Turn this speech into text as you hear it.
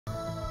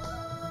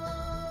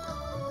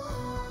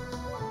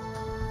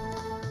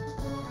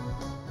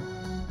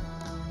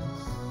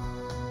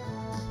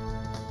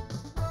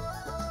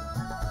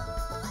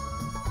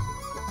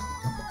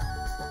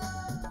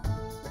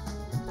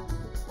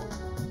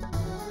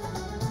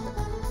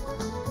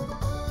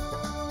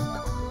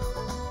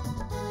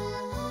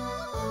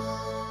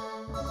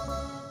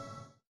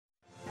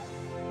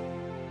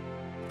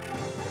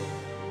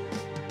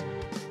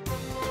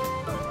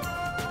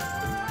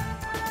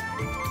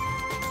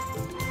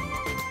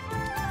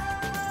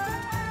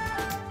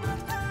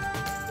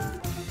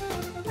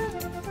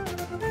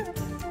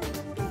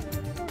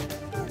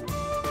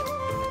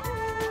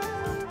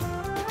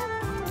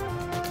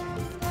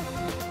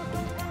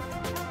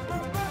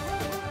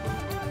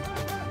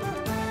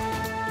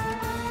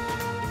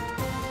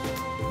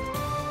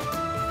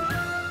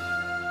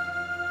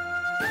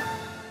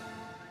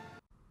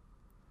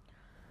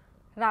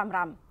राम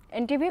राम।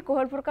 एनटीभी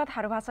कोहलपुरका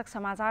थारू भाषक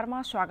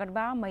समाचारमा स्वागत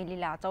बा। मैं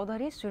लीला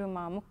चौधरी।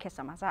 सुरुमा मुख्य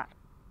समाचार।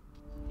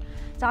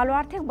 चालू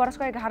आर्थिक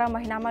वर्षको 11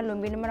 महिनामा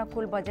लुम्बिनीमा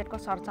कुल बजेटको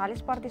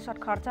 47%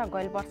 खर्च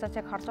गैल वर्ष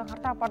चाहिँ खर्च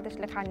खर्ता प्रदेश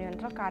लेखा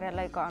नियन्त्रक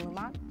कार्यालयको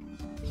अनुमान।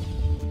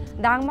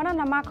 दाङमना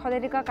नमा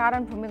खदेरीका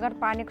कारण भूमिगत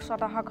पानीको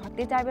सतह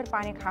घट्दै जाबेर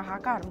पानी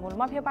हाहाकार।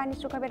 मूलमा फे पानी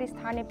सुखबेर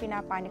स्थानीय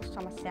पिना पानीको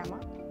समस्यामा।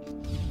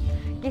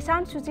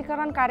 किसान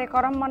सूचीकरण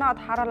कार्यक्रम में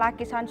 18 लाख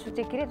किसान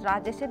सूचीकृत।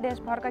 राज्य से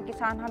देशभर का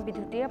किसान हम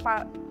विद्युतीय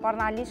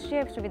प्रणाली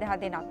से सुविधा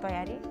देना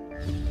तैयारी।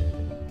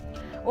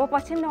 ओ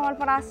पश्चिम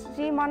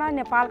नवलपरासी में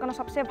नेपाल का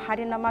सबसे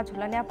भारी नमा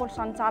झुलनिया पुल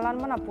संचालन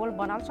में पुल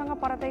बनलसँग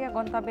परतैका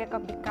गन्तव्य का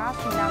विकास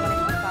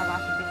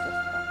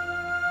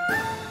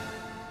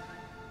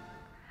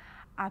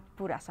अब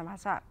पूरा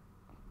समाचार।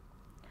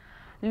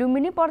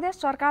 लुम्बिनी प्रदेश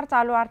सरकार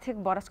चालू आर्थिक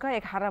वर्षको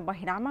 11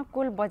 महिनामा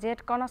कुल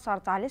बजेट कन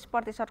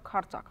 47%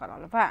 खर्च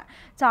करल बा।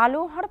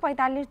 चालू हर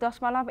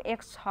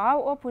 45.16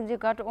 ओ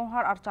पूंजीगत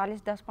ओहर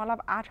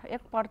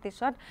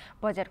 48.81%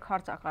 बजेट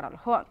खर्च करल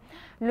हो।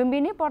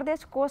 लुम्बिनी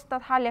प्रदेश कोष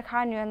तथा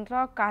लेखा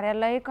नियन्त्रक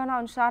कार्यालय कन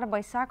अनुसार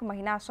वैशाख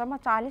महिनासम्म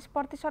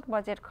 40%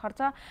 बजेट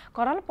खर्च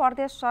करल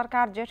प्रदेश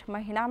सरकार जेठ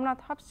महिनामा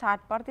थप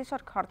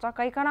 60% खर्च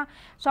कैकन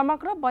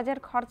समग्र बजेट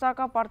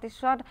खर्चका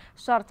प्रतिशत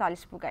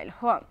 47 पुगाइल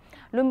हो।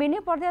 लुम्बिनी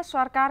प्रदेश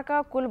सरकार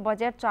का कुल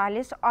बजेट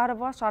 40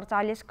 अर्ब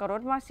 47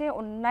 करोड़ में से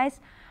 19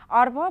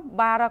 अर्ब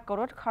 12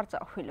 करोड़ खर्च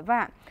हुई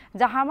बा।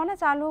 जहाँ मन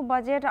चालू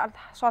बजेट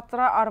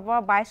 17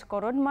 अर्ब 22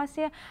 करोड़ में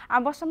से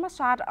अबसम्म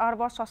 60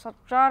 अर्ब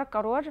 77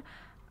 करोड़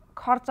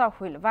खर्च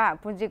हुई बा।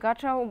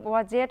 पूंजीगत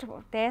बजेट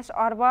 23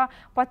 अर्ब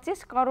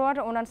 25 करोड़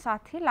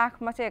 59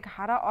 लाख में से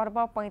 11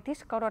 अर्ब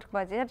 35 करोड़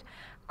बजेट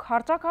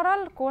खर्च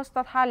करल कोष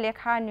तथा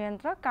लेखा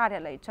नियन्त्रक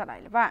कार्यालय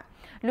चलाइल बा।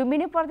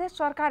 लुम्बिनी प्रदेश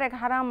सरकार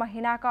 11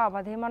 महीना का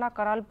अवधि में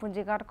करल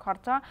पूंजीगत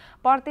खर्च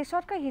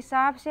प्रतिशत के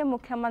हिसाब से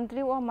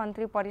मुख्यमंत्री व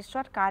मंत्री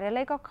परिषद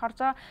कार्यालय का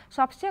खर्च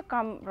सबसे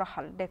कम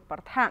रहल देख पर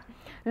था।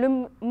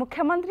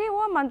 मुख्यमंत्री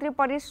व मंत्री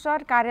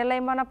परिषद कार्यालय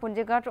में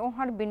पूंजीगत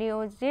ओहर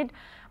विनियोजित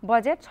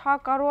बजेट 6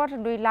 करोड़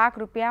 2 लाख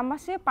रुपया में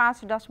से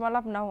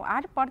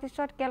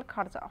 5.98% केल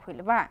खर्च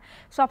हुई बा।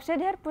 सबसे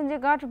ढेर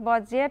पूंजीगत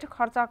बजेट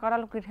खर्च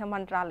करल गृह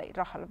मंत्रालय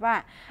रहल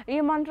बा।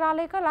 यी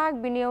मंत्रालय का लाग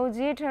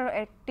विनियोजित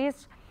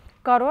 31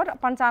 करोड़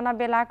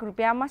 95 लाख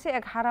रुपया में से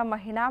 11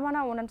 महीना में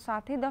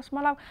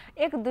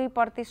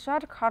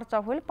 59.12% खर्च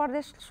हुई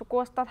प्रदेश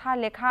कोष तथा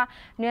लेखा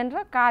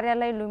नियन्त्रक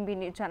कार्यालय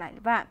लुम्बिनी जनाइल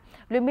बा।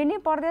 लुम्बिनी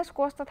प्रदेश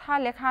कोष तथा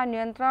लेखा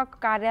नियन्त्रक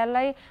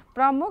कार्यालय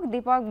प्रमुख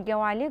दीपक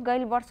गेवाली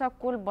गैल वर्ष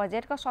कुल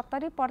बजेट का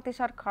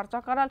 70% खर्च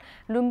करल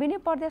लुम्बिनी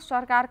प्रदेश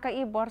सरकार का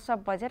यी वर्ष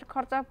बजेट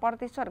खर्च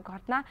प्रतिशत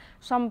घटना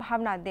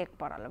संभावना देख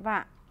परल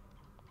बा।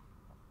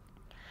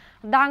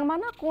 दाङमा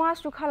कुवा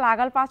सुख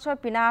लागल पाछो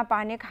पिना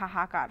पानी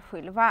हाहाकार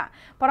हुइल बा।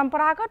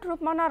 परंपरागत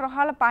रूप में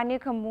रहल पानी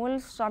के मूल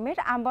समेत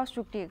आम्ब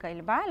सुक्टी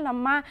गइल बा।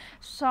 लम्मा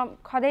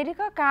खदेरी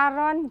का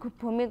कारण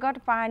भूमिगत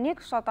पानी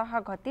सतह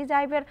घटी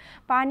जाइबेर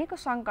पानी को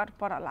संकट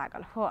पर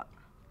लागल हो।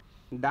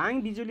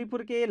 दाङ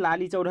बिजुलीपुर के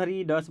लाली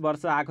चौधरी 10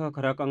 वर्ष आग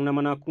घरक अंगन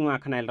मन कुआ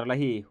खनाइल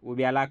रही।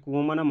 उब्याला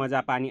कुओं मन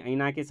मजा पानी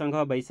ऐना के संग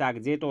बैशाख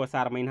जेठ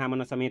असार महीना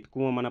मन समेत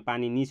कुओं मन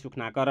पानी नि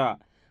सुखना कर।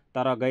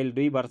 तर गैल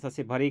 2 वर्ष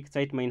से भरिक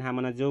चैत महीना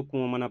मन जो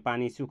कुओं मन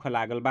पानी सुख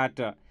लागल बाट।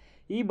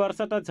 यी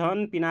वर्ष त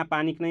झन पिना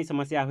पानी नै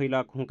समस्या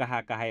होइलक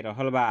हुँकाहा कहाइ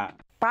रहल बा।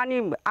 पानी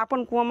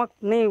अपन कुओं में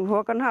नहीं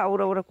होकन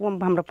और कुओं में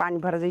हमरा पानी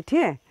भर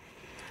जैथे।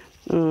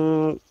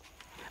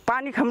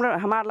 पानी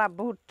हमारा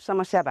बहुत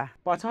समस्या बा।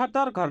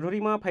 75 घरधुरी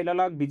में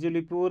फैललक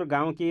बिजुलीपुर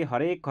गांव के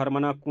हरेक घर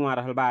मन कुआ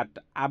रहल बाट।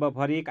 अब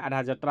भरिक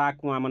आधा जत्रा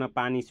कुआ मन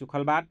पानी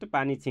सुखल बाट।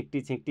 पानी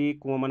छिक्टी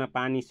कुओं मन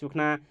पानी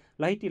सुखना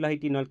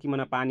लहिटी नलकी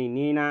मन पानी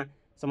निना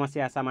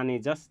समस्या सामान्य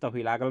जस्त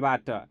हुई लागल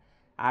बाट।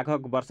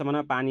 आगक वर्ष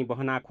मन पानी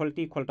बहना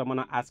खोल्ट मन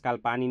आजकल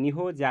पानी नि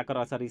हो ज्याकर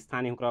असर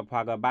स्थानीय हुक्र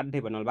भाग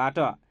बाध्य बनल बाट।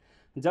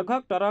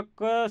 जगहक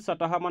टरक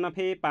सतह मन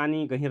फे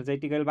पानी गहिर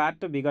जैटी गइल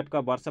बाट। विगत का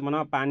वर्ष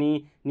मन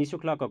पानी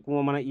निसुखलक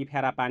कुओं मन ई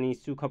फेरा पानी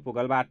सुख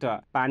पुगल बाट।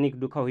 पानीक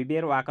दुख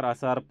हुइबेर वाकर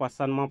असर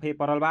पसन में फे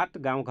परल बाट।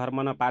 गाउँ घर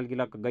मन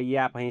पालगिलक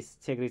गैया भैंस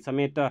छेगरी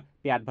समेत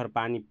प्याट भर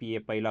पानी पिए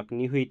पैलक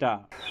नि हुई त।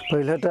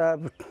 पहले तो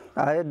अब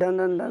आए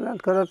डन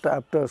करत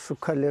अब तो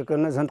सुखा लेकर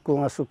न झन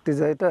कुआं सुखती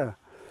जाए त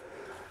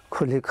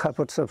खुली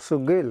खापट सब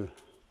सूख गइल।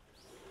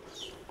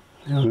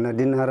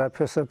 नदी नारा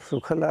फे सब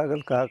सुख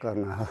लागल का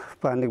करना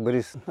पानी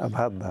बड़ी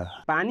अभाव बा।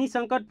 पानी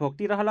संकट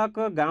भोगती रहलक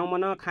गाउँ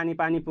मन खानी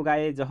पानी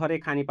पुगाए जहरे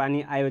खानी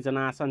पानी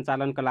आयोजना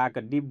संचालन कलाक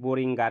डिप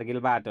बोरिंग गार्गिल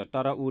बाट।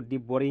 तर उ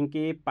डिप बोरिंग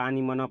के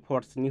पानी मन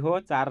फोर्स नि हो।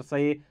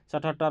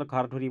 477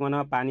 घरधुरी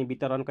मन पानी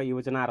वितरण का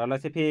योजना रहल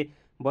से फे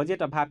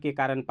बजेट अभाव के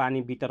कारण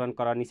पानी वितरण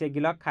कर निसे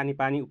गिलक खानी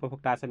पानी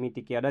उपभोक्ता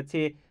समिति के अध्यक्ष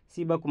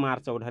शिव कुमार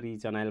चौधरी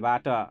जनाइल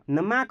बाट।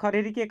 नमा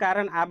खरेरी के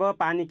कारण अब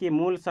पानी के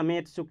मूल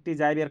समेत सुक्टी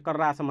जाइबेर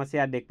कर्रा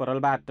समस्या देख परल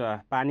बाट।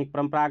 पानी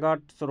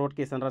परंपरागत स्रोत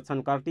के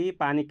संरक्षण करती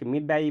पानी के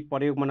मितव्ययी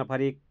प्रयोग मन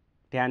भरिक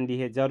ध्यान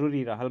दिए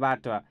जरूरी रहल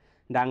बाट।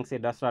 दाङ से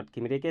दशरथ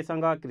घिमिरे के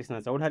संग कृष्ण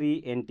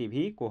चौधरी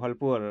एनटीभी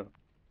कोहलपुर।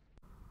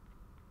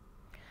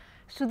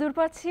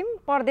 सुदूरपश्चिम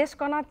प्रदेश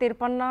कन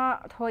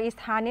 53 थो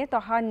स्थानीय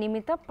तह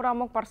निमित्त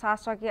प्रमुख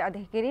प्रशासकीय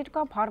अधिकृत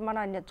का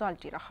भ्रमण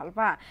चल्ती रहल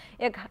बा।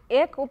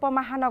 एक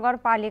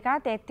उपमहानगरपालिका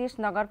 33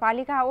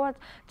 नगरपालिका और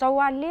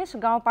 44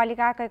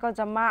 गाउँपालिका के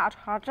जम्मा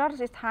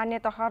 78 स्थानीय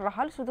तह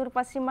रहल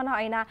सुदूरपश्चिम मन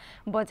ऐना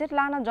बजेट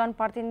लान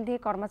जनप्रतिनिधि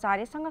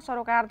कर्मचारीसँग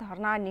सरोकार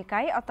धरना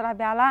निकाय अत्र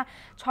बेला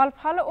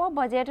छलफल ओ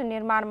बजेट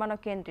निर्माण मन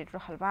केन्द्रित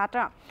रहल बाट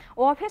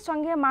ओफे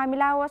संघीय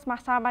मामिला ओ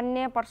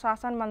सामान्य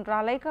प्रशासन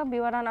मन्त्रालयका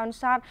विवरण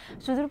अनुसार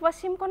सुदूरपश्चिम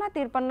को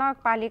 53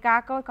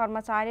 पालिकाको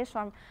कर्मचारी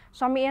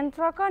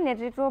संयन्त्रका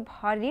नेतृत्व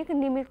भरिक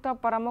निमित्त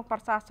प्रमुख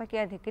प्रशासकीय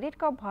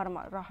अधिकृतको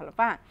भ्रमण रहल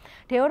बा।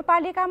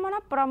 ढेउरपालिकामा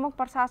प्रमुख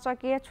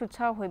प्रशासकीय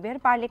छुच्छ हुइबेर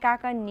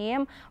पालिकाका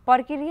नियम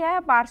प्रक्रिया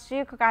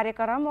वार्षिक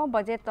कार्यक्रम ओ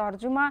बजेट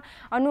तर्जुमा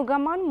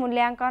अनुगमन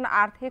मूल्याङ्कन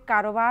आर्थिक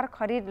कारोबार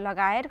खरिद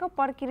लगायतको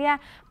प्रक्रिया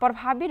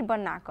प्रभावित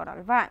बन्ना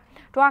करल बा।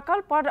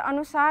 ट्वाकल पद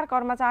अनुसार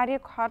कर्मचारी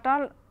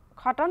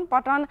खटन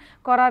पटन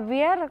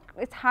करबियर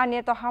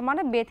स्थानीय तह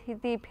मन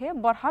बेथिति फे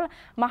बढ़ल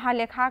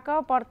महालेखाका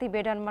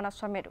प्रतिवेदन मन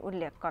समेत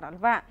उल्लेख करल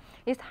बा।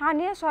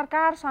 स्थानीय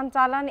सरकार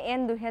सञ्चालन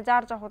ऐन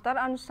 2074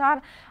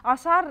 अनुसार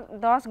असार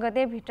 10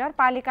 गते भित्र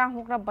पालिका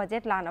हुँक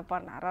बजेट लान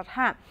पर्ना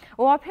रहा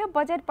ओफे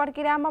बजेट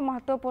प्रक्रियामा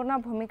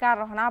महत्वपूर्ण भूमिका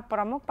रहना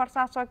प्रमुख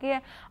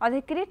प्रशासकीय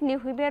अधिकृत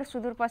निहुबेर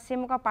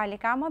सुदूरपश्चिमका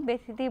पालिकामा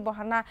बेथिति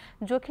बढ्ना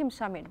जोखिम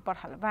समेत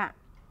बढ़ल बा।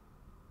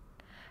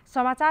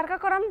 समाचारका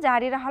क्रम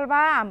जारी रहल बा।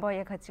 आम्ब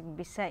एक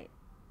विषय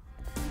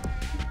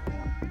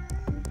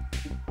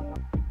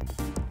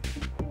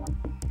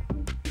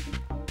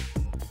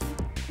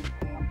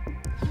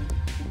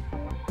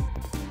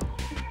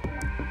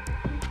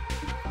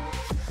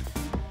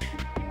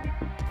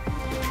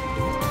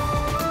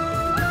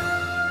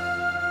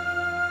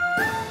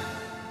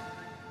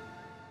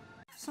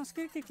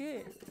संस्कृति के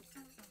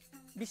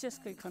विशेष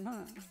कईखन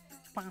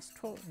 5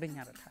 ठो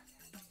डैया रखा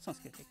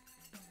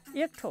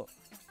संस्कृति। एक ठो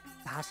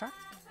भाषा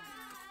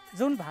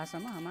जोन भाषा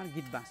में हमार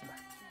गीत बाँस बा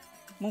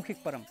मौखिक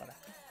परंपरा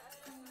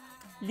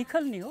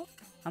लिखल नहीं हो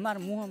हमार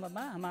मुँह में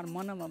बा हमार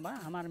मन में बा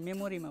हमार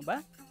मेमोरी में बा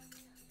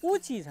वो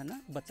चीज़ है ना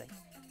बचाई।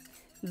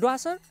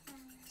 द्वासर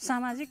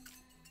सामाजिक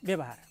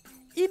व्यवहार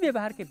ई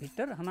व्यवहार के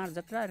भीतर हमार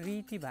जत्रा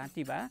रीति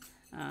भाँति बा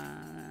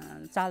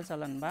चाल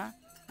चलन बा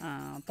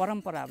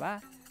परंपरा बा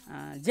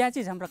ज्या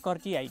चीज़ हमारा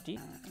करती आईटी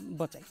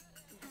बचाई।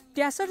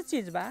 त्यासर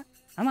चीज़ बा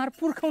हमार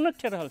पुरखौन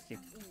ठेरहल सिप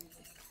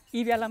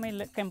ई बेला में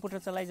कंप्यूटर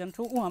चलाई जन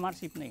ठू वो हमार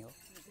सिप नहीं हो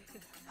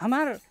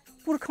हमार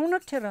पुरखौन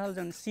ठेरहल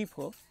जन सिप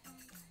हो।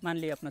 मान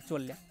लिया अपना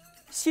चोल्या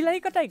सिलाई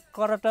कटाई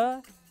करत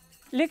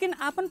लेकिन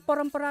अपन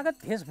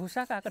परंपरागत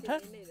वेशभूषा का कथा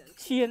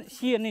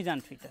सिए नहीं जान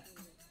फिट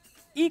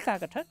ई का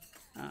कथा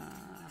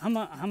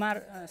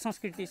हमार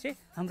संस्कृति से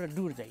हमरा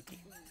दूर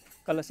जाइती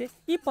कल से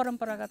ई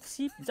परंपरागत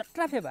सिप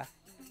जत्रा फेबा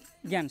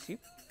ज्ञान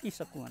सिप ई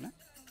सबको ना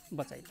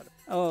बचाई पड़।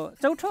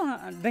 चौथो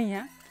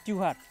डैया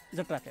त्योहार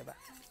जत्रा फेबा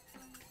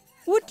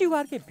वो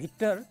त्योहार के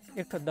भीतर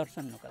एक ठो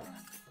दर्शन निकल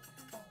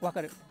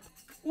वाकर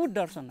वो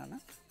दर्शन है ना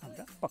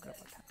हमरा पकड़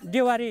पड़ता।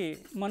 देवारी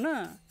मन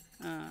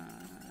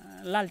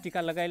लाल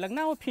टीका लगाई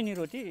लगना वो फिनी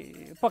रोटी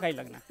पकाई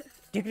लगना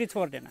ढिकरी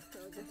छोड़ देना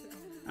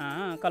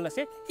कल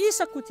से ये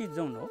सब कुछ चीज़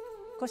जौन हो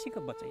कसी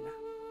को बचैना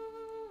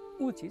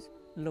वो चीज़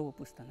लौ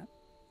पुस्तना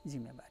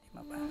जिम्मेवारी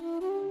में बा।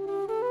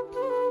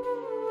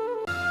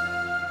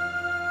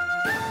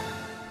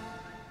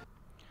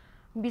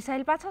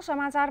 विशाल पाछा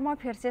समाचारमा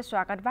फिर से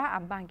स्वागत बा।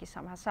 अब बाँकी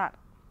समाचार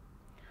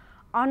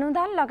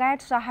अनुदान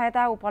लगायत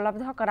सहायता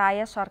उपलब्ध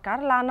कराए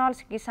सरकार लानल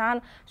किसान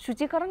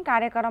सूचीकरण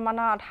कार्यक्रममा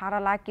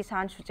 18 लाख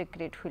किसान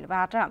सूचीकृत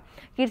हुइलबाट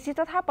कृषि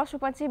तथा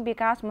पशुपक्षी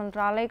विकास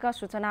मन्त्रालयका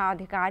सूचना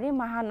अधिकारी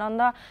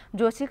महानन्द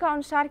जोशीका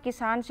अनुसार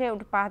किसान से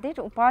उत्पादित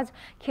उपज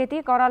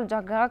खेती करल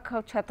जग्गा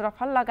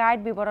क्षेत्रफल लगायत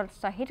विवरण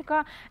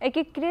सहितका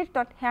एकीकृत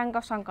तथ्याङ्क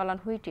सङ्कलन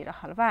हुइटी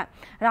रहल बा।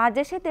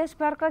 राज्य से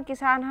देशभरका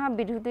किसान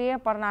विद्युतीय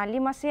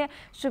प्रणालीमा से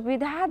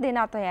सुविधा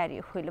देना तयारी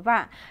हुइल बा।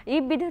 यी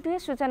विद्युतीय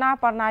सूचना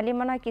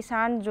प्रणालीमा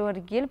किसान जोर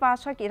गिल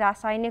पाठक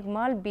रासायनिक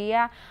मल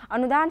बिया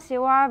अनुदान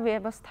सेवा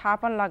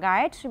व्यवस्थापन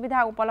लगायत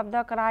सुविधा उपलब्ध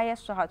कराए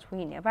सहज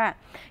हुइने बा।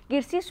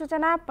 कृषि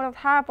सूचना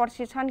तथा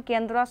प्रशिक्षण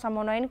केन्द्र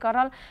समन्वयन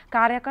करल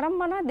कार्यक्रम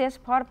मना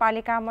देशभर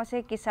पालिकामा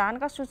से किसान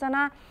का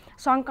सूचना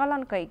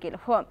संकलन कैगिल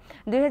हो।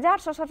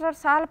 2077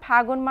 साल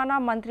फागुन मना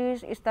मंत्री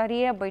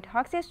स्तरीय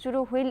बैठक से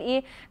शुरू हुई यी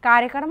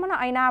कार्यक्रम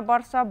ऐना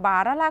वर्ष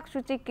 12 लाख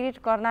सूचीकृत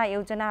करना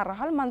योजना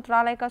रहल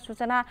मंत्रालय का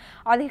सूचना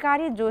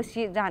अधिकारी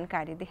जोशी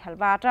जानकारी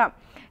दिहलबाट।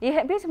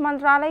 यह बीच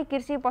मंत्रालय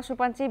कृषि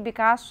पशुपक्षी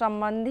विकास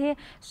संबंधी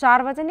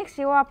सार्वजनिक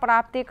सेवा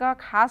प्राप्ति का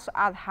खास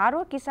आधार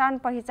हो किसान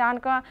पहिचान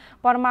का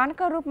प्रमाण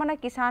का रूप में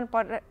किसान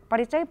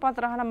परिचय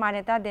पत्र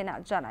मान्यता देना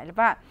जनाइल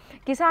बा।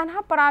 किसान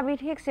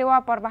प्राविधिक सेवा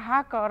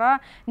प्रवाह कर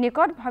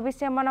निकट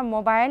भविष्य में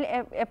मोबाइल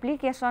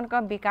एप्लीकेशन का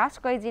विकास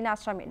कैजिना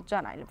समेत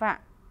जनाइल बा।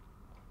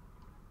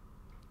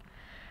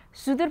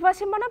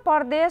 सुदूरपश्चिम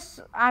प्रदेश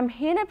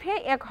आमहीन फे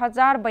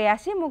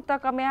 1082 मुक्त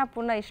कमैया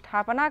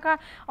पुनर्स्थापना का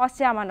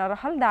अस्यामा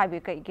रहल दावी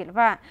कैगिल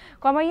बा।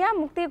 कमैया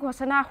मुक्ति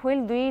घोषणा हुइल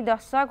 2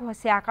 दशक हो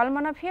स्याकल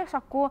मन फे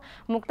सक्कु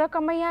मुक्त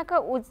कमैया का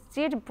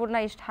उचित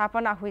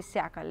पुनर्स्थापना हुई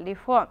स्याकल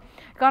लिफो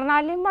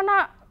कर्णाली मन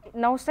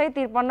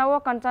 953 व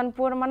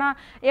कञ्चनपुर मना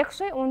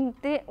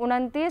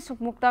 129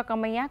 मुक्त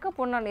कमैयाको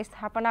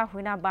पुनर्स्थापना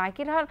हुन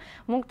बाँकी रहल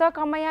मुक्त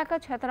कमैयाको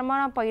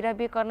क्षेत्रमा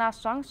पैरवी गर्न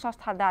सङ्घ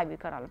संस्था दाबी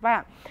करल बा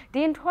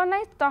 3 ठो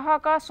नै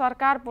तहका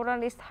सरकार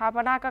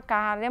पुनर्स्थापनाका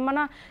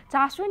कार्यमा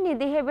चासो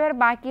निदेहे बेर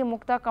बाँकी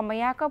मुक्त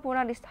कमैयाको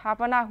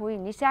पुनर्स्थापना हुई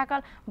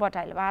निस्याकल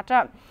बताइलबाट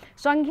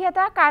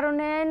संघीयता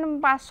कार्यान्वयन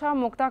पास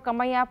मुक्त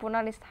कमैया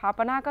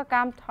पुनर्स्थापनाका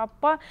काम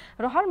ठप्प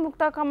रहल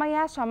मुक्त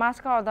कमैया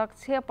समाजका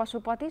अध्यक्ष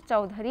पशुपति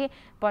चौधरी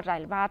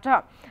बताइलबाट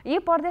यी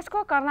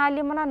प्रदेशको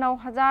कर्णालीमा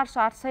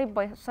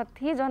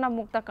 9762 जना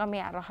मुक्त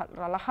कमैया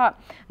रहल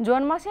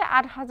जोनमा से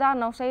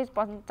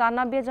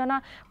 8995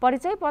 जना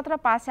परिचय पत्र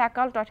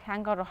पास्याकल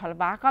तथ्याङ्क रहल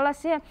बाकल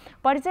से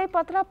परिचय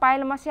पत्र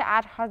पाइलमा से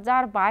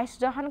 8022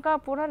 जनका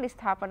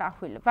पुनर्स्थापना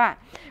हुइल बा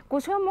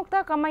कुछो मुक्त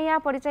कमैया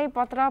परिचय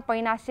पत्र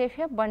पैना से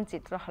फे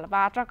वञ्चित रहल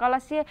बाट कल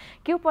से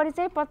क्यू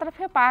परिचय पत्र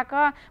फे पाक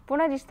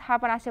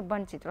पुनर्स्थापना से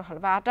वञ्चित रहल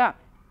बाट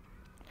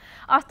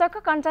अस्तक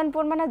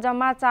कञ्चनपुरमा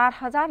जम्मा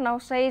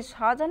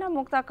 4906 जना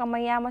मुक्त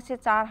कमैयामा से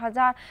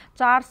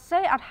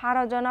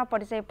 4418 जना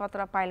परिचय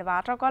पत्र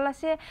पाइलबाट कल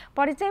से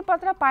परिचय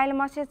पत्र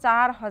पाइलमा से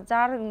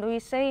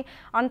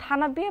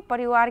 4298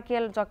 परिवार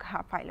के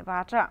जग्गा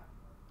पाइलबाट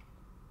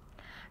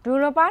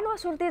धूम्रपान व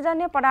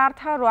सुर्तीजन्य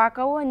पदार्थ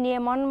रोकाउ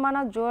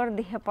नियमनमा जोड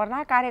दिए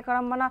पर्दा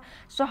कार्यक्रममा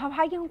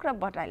सहभागी हुँक्र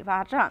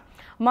बताइलबाट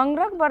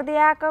मंगरक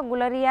बर्दियाका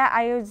गुलरिया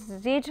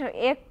आयोजित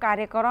एक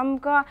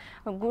कार्यक्रमका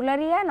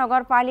गुलरिया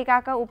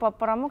नगरपालिकाका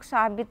उपप्रमुख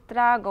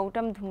सावित्रा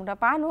गौतम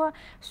धूम्रपान व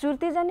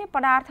सुर्तीजन्य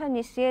पदार्थ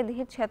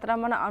निषेधित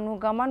क्षेत्रमा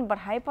अनुगमन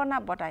बढाइ पर्ना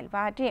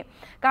बताइलबाट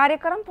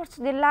कार्यक्रम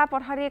जिल्ला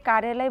प्रहरी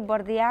कार्यालय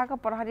बर्दियाका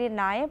प्रहरी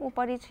नायब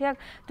उपरीक्षक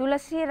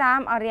तुलसी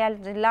राम अर्याल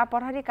जिल्ला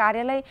प्रहरी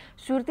कार्यालय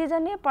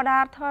सुर्तीजन्य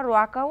पदार्थ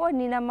रोका व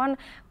नियमन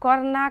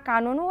करना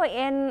कानून व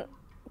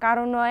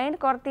कार्यान्वयन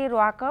करती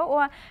रोका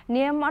व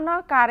नियमन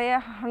कार्य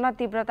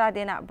तीव्रता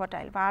देना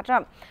बताइलबाट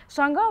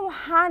सँग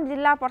वहाँ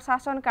जिल्ला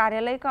प्रशासन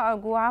कार्यालयका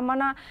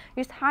अगुवामा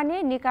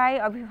स्थानीय निकाय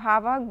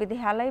अभिभावक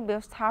विद्यालय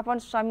व्यवस्थापन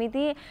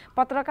समिति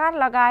पत्रकार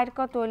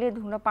लगायतका टोली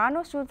धूम्रपान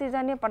व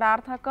सुर्तीजन्य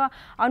पदार्थका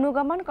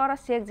अनुगमन कर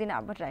सेक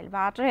जिना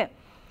बताइलबाट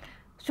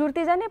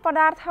सुर्तीजन्य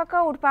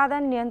पदार्थका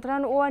उत्पादन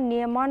नियन्त्रण व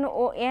नियमन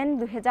ON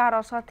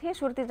 2068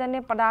 सुर्तीजन्य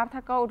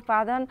पदार्थका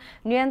उत्पादन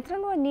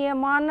नियन्त्रण व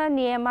नियमन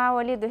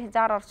नियमावली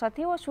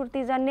 2068 व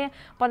सुर्तीजन्य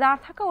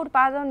पदार्थका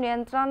उत्पादन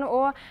नियन्त्रण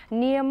व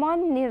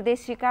नियमन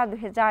निर्देशिका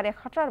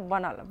 2071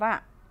 बनल बा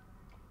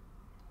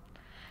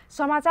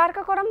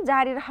समाचारका क्रम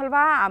जारी रहल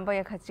बा अब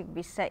एक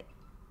विषय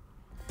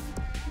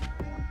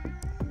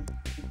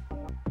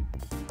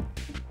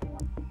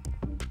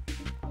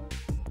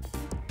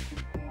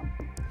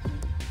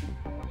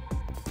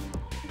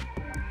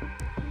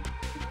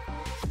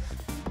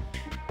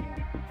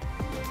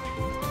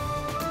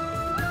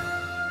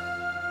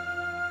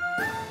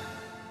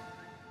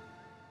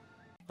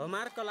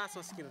हमार कला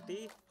संस्कृति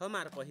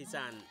हमार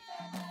पहिचान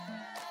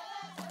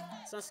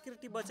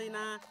संस्कृति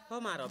बचैना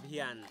हमार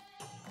अभियान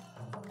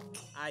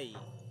आई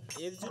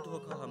एकजुट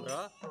होख हाम्रो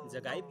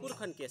जगाई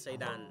पुरखन के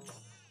सैदान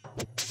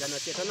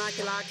जनचेतना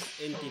के लाग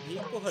NTV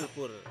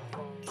कोहलपुर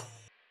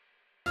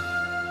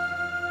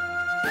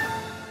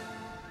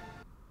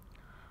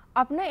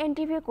अपना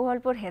NTV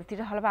कोहलपुर हेर्ती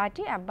रहल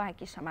बाटी अब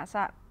बाँकी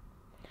समाचार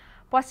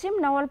पश्चिम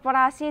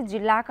नवलपरासी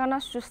जिल्लाका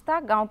सुस्ता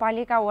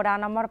गाउँपालिका वडा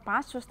नम्बर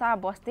 5 सुस्ता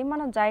बस्तीमा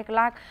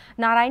जायकलाग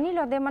नारायणी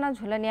लदेमा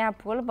झुलनिया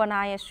पुल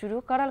बनाए शुरू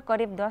करल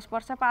करिब 10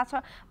 वर्ष पाछ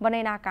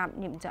बनैना काम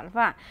निम्जल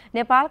बा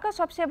नेपालका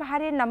सबसे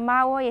भारी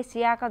नम्मा व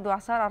एसियाका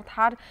दोस्रो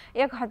अर्थात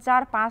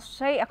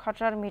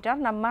 1571 मिटर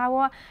नम्मा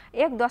व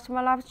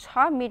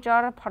 1.6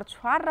 मिटर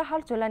फर्छुवार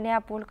रहल झुलनिया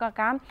पुलका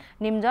काम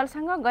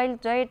निम्जलसँग गैल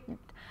जैत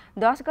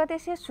 10 गते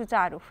से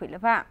सुचारू हुइल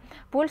बा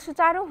पुल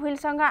सुचारू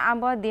हुइलसँग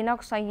आम्ब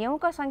दिनक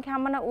संयौंका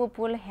संख्यामा ऊ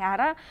पुल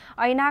ह्यार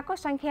ऐनाको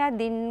संख्या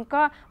दिनक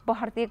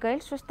बढ्दै गइल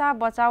सुस्ता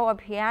बचाउ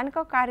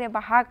अभियानको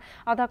कार्यवाहक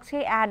अध्यक्ष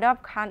यादव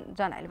खान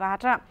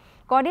जनाइलबाट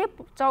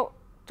करिब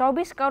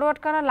 24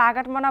 करोडका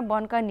लागतमा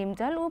बनका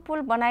निम्जल ऊ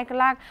पुल बनाएका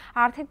लाग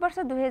आर्थिक वर्ष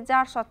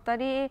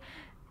 2070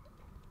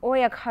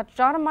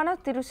 71 मन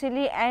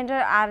तिरुसिली एन्ड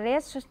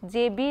RS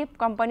JB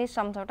कम्पनी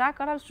सम्झौता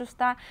करल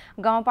सुस्ता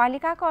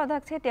गाउँपालिकाको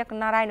अध्यक्ष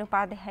टेकनारायण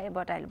उपाध्याय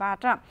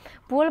बताइलबाट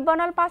पुल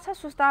बनल पाछ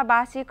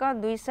सुस्तावासीका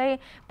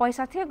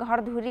 265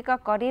 घरधुरीका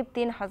करिब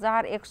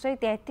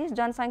 3133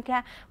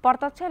 जनसङ्ख्या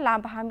प्रत्यक्ष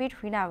लाभान्वित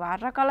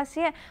हुनाबाट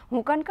कलस्य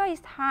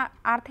हुकनका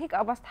आर्थिक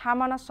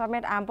अवस्थामा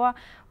समेत आम्ब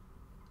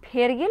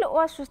फेरगिल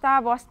व सुस्ता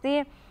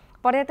बस्ती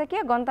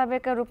पर्यटकीय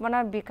गन्तव्यका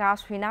रूपमा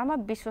विकास हुनामा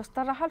विश्वस्त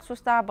रहल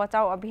सुस्ता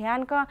बचाउ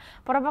अभियानका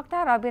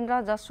प्रवक्ता रविन्द्र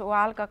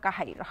जसवालका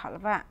कहाई रहल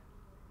बा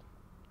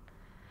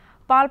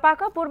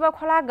पाल्पाका पूर्व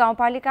खोला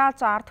गाउँपालिका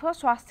 4 थो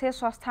स्वास्थ्य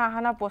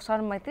संस्थान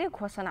पोषण मैत्री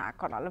घोषणा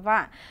करल बा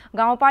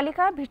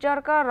गाउँपालिका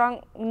भित्रका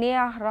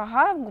रङ्गनेह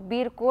रह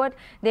वीरकोट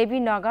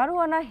देवीनगर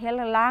वन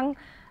हेललाङ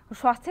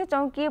स्वास्थ्य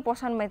चौकी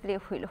पोषण मैत्री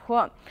हुइल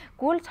हो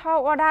कुल 6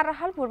 वडा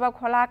रहल पूर्व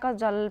खोलाका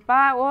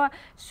जल्पा व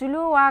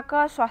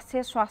सुलुवाका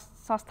स्वास्थ्य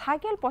संस्था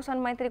के पोषण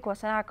मैत्री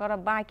घोषणा कर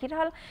बाँकी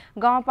रहल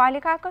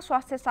गाउँपालिकाका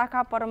स्वास्थ्य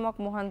शाखा प्रमुख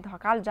मोहन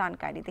ढकाल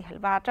जानकारी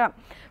दिहलबाट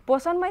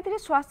पोषण मैत्री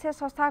स्वास्थ्य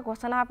संस्था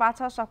घोषणा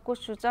पाछ सबको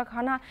सूचक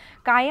हन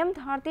कायम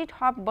धरती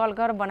ठप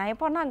बलगर बनाइ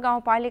पर्न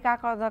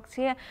गाउँपालिकाका अध्यक्ष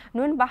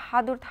नुन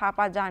बहादुर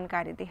थापा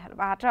जानकारी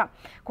दिहलबाट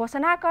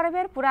घोषणा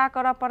करबेर पूरा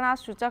कर पर्ना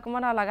सूचक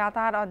मन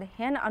लगातार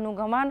अध्ययन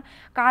अनुगमन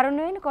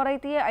कार्यान्वयन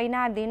करैती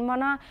ऐना दिन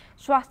मन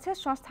स्वास्थ्य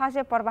संस्था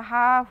से प्रवाह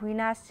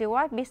हुइना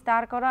सेवा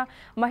विस्तार कर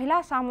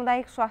महिला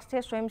सामुदायिक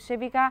स्वास्थ्य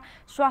स्वयंसेविका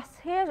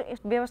स्वास्थ्य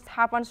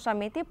व्यवस्थापन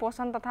समिति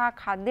पोषण तथा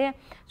खाद्य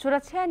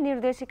सुरक्षा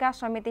निर्देशिका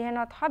समिति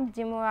हेर्न थप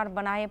जिम्मेवार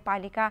बनाए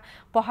पालिका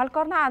पहल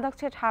गर्न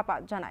अध्यक्ष थापा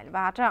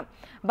जनाइलबाट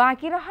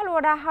बाँकी रहल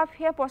वडा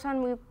फे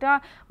पोषण युक्त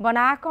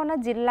बनाकन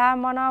जिल्ला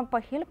मन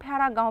पहिल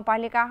फ्यारा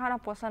गाउँपालिका हन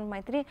पोषण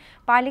मैत्री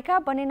पालिका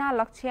बनिना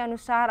लक्ष्य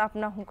अनुसार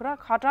अपना हुक्र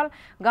खटल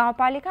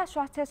गाउँपालिका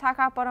स्वास्थ्य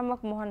शाखा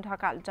प्रमुख मोहन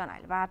ढकाल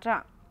जनाइलबाट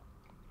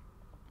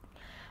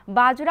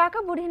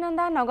बाजुराका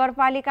बुढीनन्दा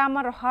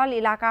नगरपालिकामा रहल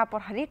इलाका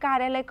प्रहरी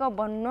कार्यालयको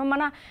बन्नु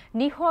मना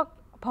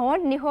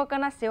भवन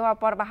निहोकन सेवा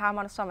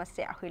प्रवाहमा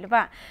समस्या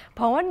हुइलबा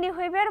भवन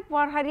निहोइबेर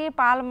प्रहरी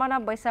पालमन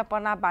बैसा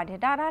पर्ना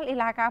बाढेडाराल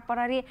इलाका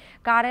प्रहरी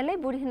कार्यालय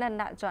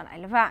बुढीनन्दा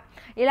जनाइलबा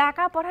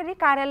इलाका प्रहरी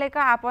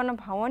कार्यालयका आपन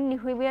भवन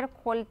निहोइबेर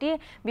खोल्टी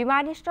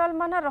विमानस्थल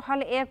मन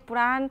रहल एक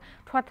पुरान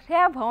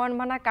ठोथ्या भवन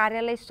मन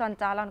कार्यालय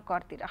सञ्चालन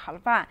करती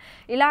रहलबा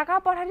इलाका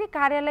प्रहरी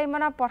कार्यालय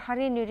मन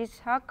प्रहरी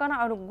निरीक्षक कन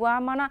अरुगुवा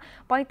मन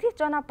 35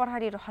 जना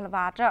प्रहरी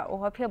रहलबाट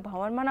ओहफे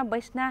भवन मन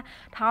बैसना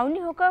ठाउँ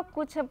निहोक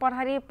कुछ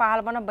प्रहरी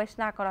पाल मन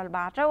बैसना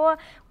करलबाट व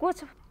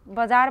कुछ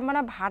बजार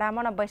मन भाडा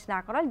मन बैसना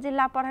करल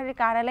जिल्ला प्रहरी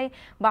कार्यालय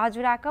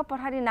बाजुराका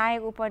प्रहरी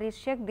नायक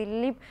उपरीक्षक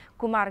दिलीप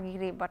कुमार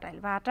गिरी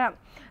बताइलबाट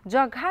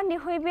जग्गा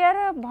निहोइबेर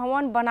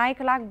भवन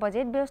बनाइक लाग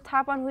बजेट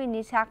व्यवस्थापन हुई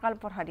निशाकल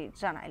प्रहरी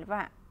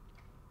जनाइलबा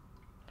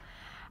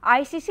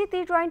आईसीसी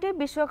T20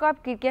 विश्वकप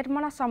क्रिकेट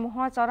मन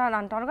समूह चरण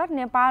अन्तर्गत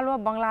नेपाल व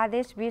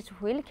बंगलादेश बीच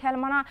हुइल खेल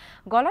मन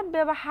गलत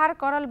व्यवहार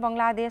करल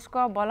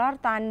बंगलादेशको बलर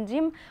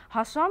तानजिम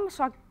हसम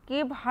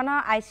सकिब हन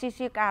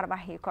आईसीसी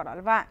कारबाही करल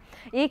बा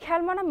यी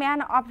खेल मन म्यान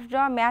अफ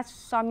द मैच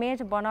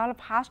समेत बनल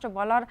फास्ट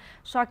बलर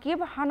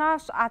सकिब हन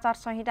आचार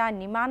संहिता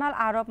निमानल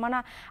आरोप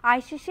मन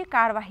आईसीसी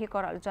कारबाही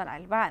करल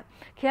जनाइल बा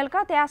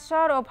खेलका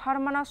 83 ओभर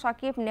मन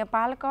सकिब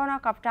नेपालको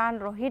कप्तान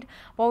रोहित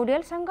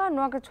पौडेलसँग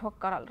नोकझोक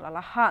करल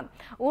रहल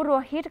उ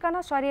रोहित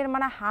कन शरीर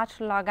मन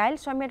हाथ लगाइल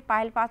समेत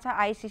पाइल पाछा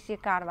आईसीसी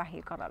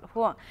कारबाही करल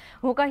हो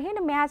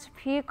हुकहिन मैच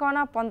फी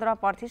कन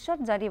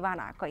 15%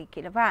 जरिवाना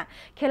कैकिल बा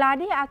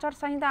खिलाडी आचार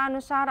संहिता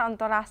अनुसार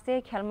अंतर्राष्ट्रीय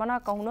खेल मन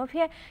कौनो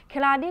भी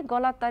खिलाड़ी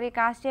गलत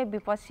तरीका से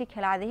विपक्षी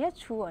खिलाड़ी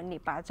छुओ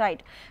निपा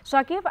जाइट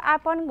सकिब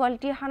आपन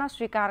गल्ती हन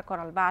स्वीकार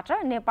करलबाट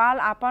नेपाल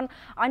आपन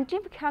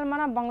अंतिम खेल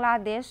मन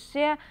बंगलादेश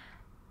से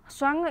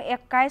संग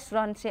 21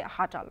 रन से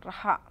हटल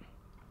रहा।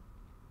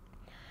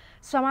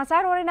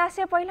 समाचार ओरिना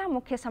से पहिला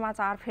मुख्य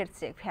समाचार फिर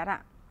से फेरा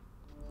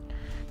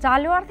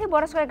चालू आर्थिक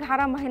वर्ष को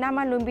 11 महीना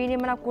में लुम्बिनी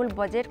में कुल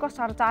बजेट को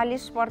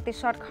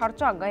 47%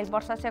 खर्च गैर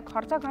वर्ष से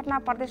खर्च घटना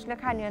प्रदेश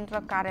लेखा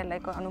नियन्त्रक कार्यालय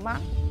को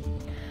अनुमान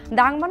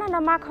दाङमन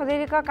नमा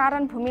खदेरी का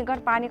कारण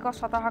भूमिगत पानी को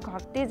सतह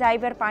घटती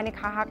जाइबेर पानी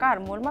हाहाकार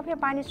मूलमा फे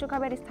पानी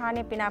सुखाबेर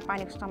स्थानीय पिना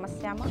पानी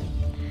समस्या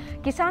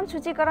में किसान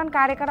सूचीकरण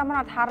कार्यक्रम में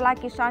 18 लाख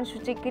किसान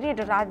सूचीकृत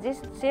राज्य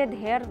से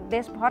ढेर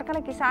देश भर का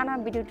किसान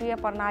विद्युतीय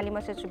प्रणाली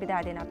में से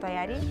सुविधा देना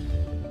तैयारी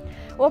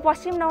वो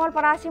पश्चिम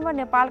नवलपरासी में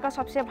नेपाल का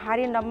सबसे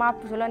भारी नम्मा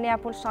झुलनिया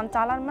पुल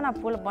संचालन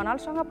में पुल बनल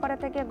संग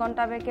पर्यटकीय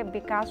गंतव्य के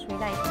विकास हुई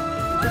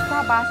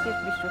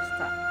विश्वस्त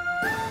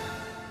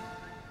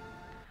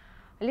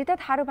लिते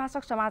थारू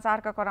भाषक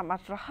समाचार का क्रम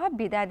रह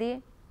विदा दी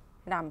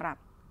राम राम।